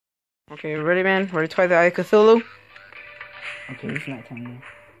Okay, ready, man? Ready to fight the Eye of Cthulhu? Okay, it's not time.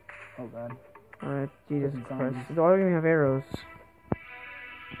 Oh god. Alright, Jesus Christ. I don't even have arrows.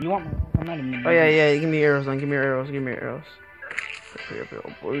 You want my... I'm not even... Oh, yeah, give me arrows, then. Give me arrows,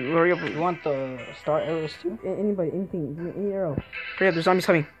 Hurry up. You want the star arrows too? Anybody, anything. Give me any arrow. Hurry up, there's zombies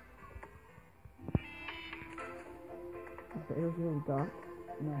coming. The arrows you already got?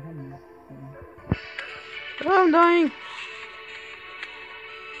 No, I haven't. Oh, I'm dying.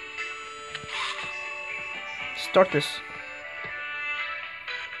 Start this.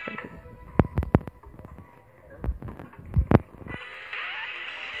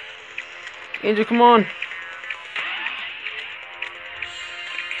 Angel, come on.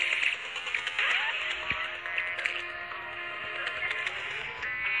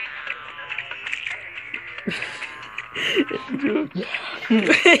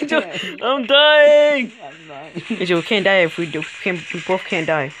 Angel, I'm dying. Angel, we can't die if we do. We both can't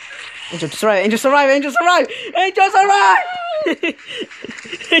die. Angel, survive! Angel, survive! Angel, survive! Angel, survive!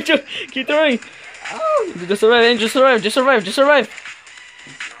 Angel, keep throwing. Angel, just survive! Angel, survive! Just survive! Just survive!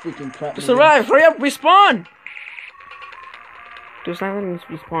 Freaking crap. Just survive! Hurry up! Respawn! Just not letting me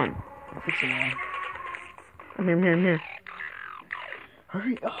respawn. I'm here.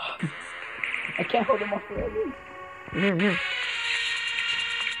 Hurry up! I can't hold him off forever. I'm here.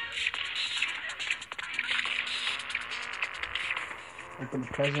 Open the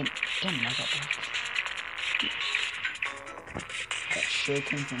present. Damn it, I got that. That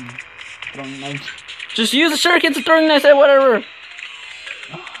shuriken from throwing knives. Just use the shuriken to throwing knives at whatever.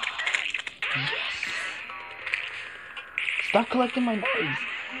 Yes. Stop collecting my knives.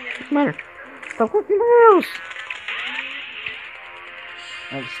 What's the matter? Stop collecting my arrows.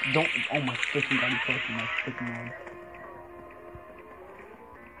 Don't. Oh my freaking god, you collecting my freaking knives.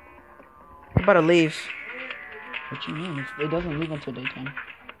 How about it leaves? What you mean? It doesn't leave until daytime.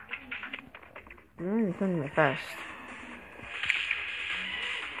 It's coming that fast.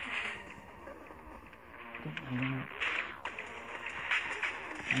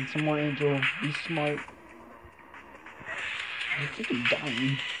 And some more, Angel. Be smart. You're freaking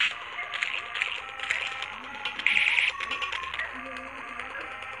dying.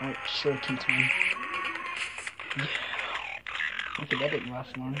 Alright, shuriken time. Yeah. Okay, that didn't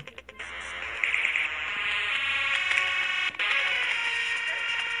last long.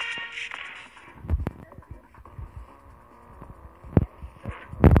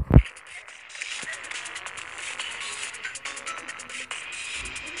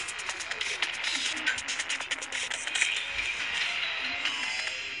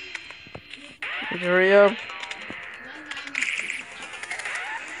 Hurry up.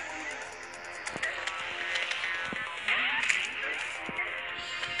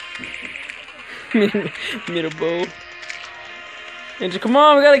 Middle bow. Angel, come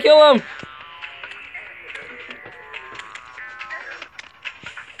on, we gotta kill him.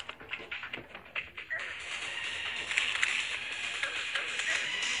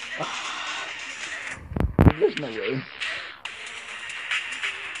 There's no way.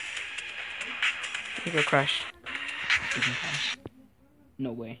 Angel crashed.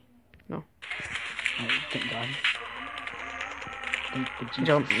 No way. No. Oh, thank God. Thank the Jesus.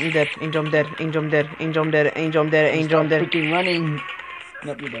 Angel, I'm dead. Angel, I'm dead. Angel, I'm dead. Angel, I'm dead. Angel, I'm dead. Angel, I'm dead. Freaking running.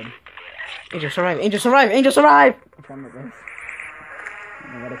 Nope, you're dead. Angel, survive. Angel, survive. Angel, survive. I found my best.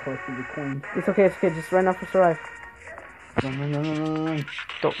 I gotta collect the coins. It's okay. It's okay. Just run off and survive. Run.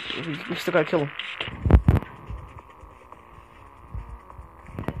 Don't. We still gotta kill him.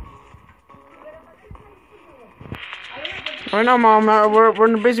 Right now, Mom. We're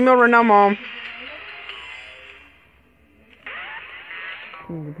in the busy mill right now, Mom.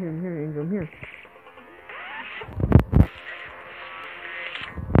 I'm here, Angel. I'm here.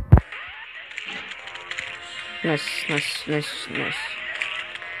 Nice.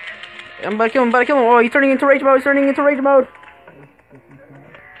 I'm about to kill him. Oh, he's turning into rage mode.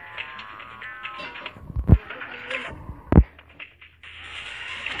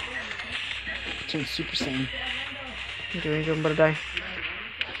 Turn Super Saiyan. Angel, I'm about to die.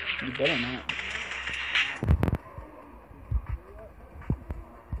 You better not.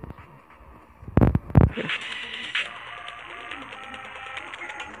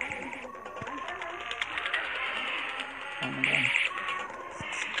 Oh my god.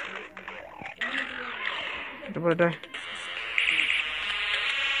 I'm about to die.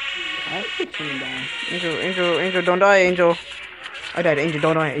 I keep coming down. Angel, don't die, Angel. I died. Angel,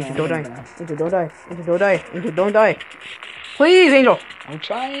 don't die. Angel, don't die. Angel, don't die. Angel, don't die. Angel, don't die. Please, Angel. I'm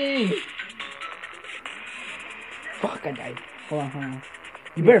trying. Fuck, I died. Hold on.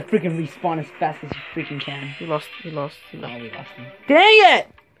 You better freaking respawn as fast as you freaking can. He lost. No, we lost him. Dang it!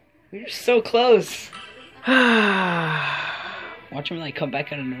 We're so close. Watch him like come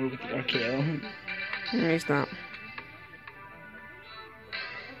back out of nowhere with the RKO. He's not.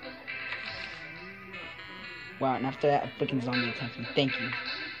 Wow, and after that, a freaking zombie attacked me. Thank you.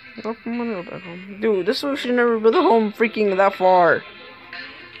 Oh, I'm gonna go back home. Dude, this one should never build a home freaking that far.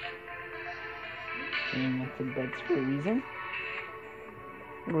 And that's the beds for a reason.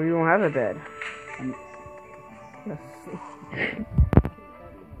 Well, you don't have a bed. Let's see.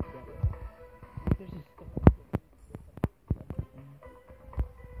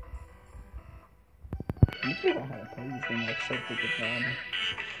 You figure out how to play this game like so freaking bad.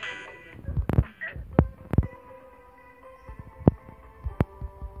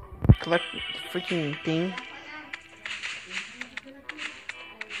 Collect the freaking thing.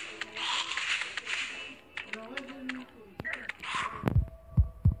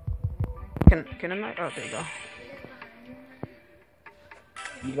 Can I not? Oh, there you go.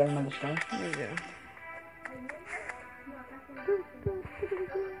 You got another stone? Yeah.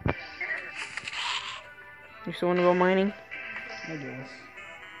 You still wanna go mining? I guess.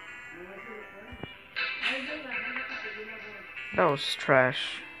 That was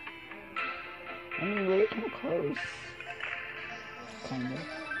trash. I mean, we're kind of close. Kind of.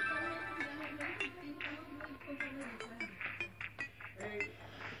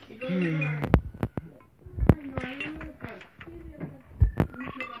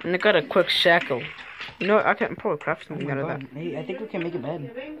 And I got a quick shackle. You know what? I can probably craft something out of that. Hey, I think we can make a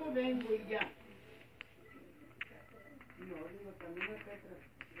bed.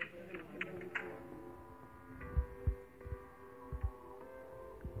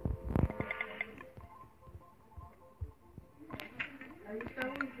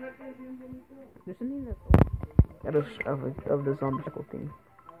 There's something that's of the zombie shackle thing.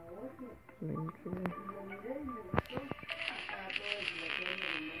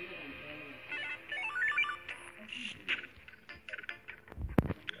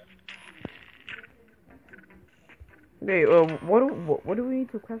 Hey, what do we need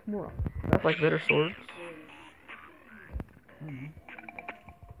to craft more of? That's like better swords.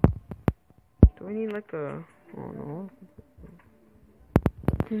 Do we need like a? Oh no.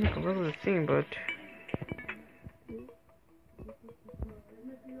 Like a regular thing, but.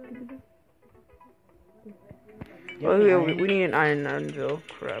 Oh yeah, we need an iron anvil.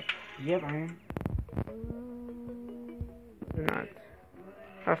 Crap. You have iron? Do not.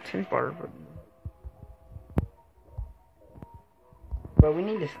 I have 10 bar, but. But we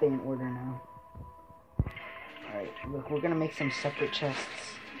need to stay in order now. Alright, look, we're gonna make some separate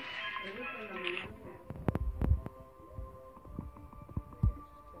chests.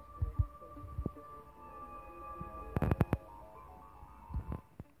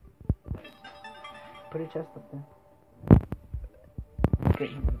 Put a chest up there.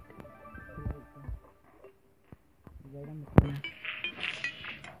 Okay. Right on the corner.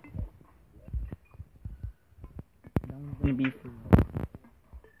 That one's gonna be for.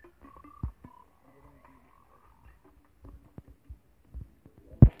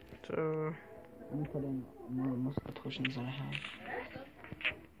 So. I'm gonna put in most of the potions that I have.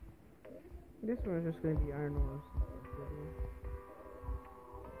 This one is just gonna be iron ore.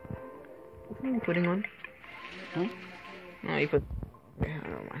 Which one are you putting on? Huh? No, you put. Okay, I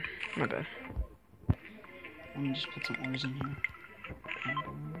don't mind. My bad. Let me just put some ores in here.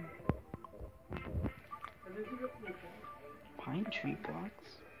 Pine tree blocks?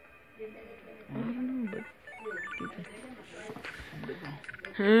 I don't know, but.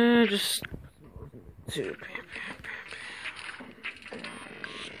 Just.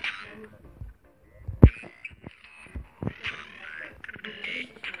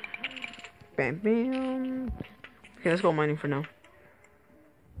 Bam, bam. Okay, let's go mining for now.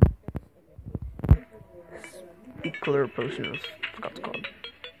 Clear potion is forgot to call it.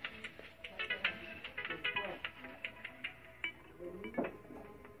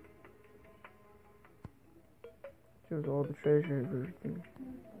 Shows all the treasures, everything.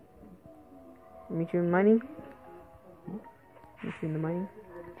 Meet you in mining? Meet you in the mining?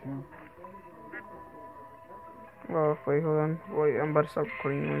 Sure. Oh, wait, hold on. Wait, I'm about to stop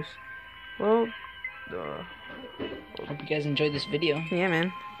recording noise. Well, hope you guys enjoyed this video. yeah,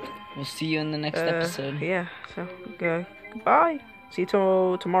 man. We'll see you in the next episode. Yeah, so, goodbye. See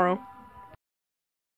you tomorrow.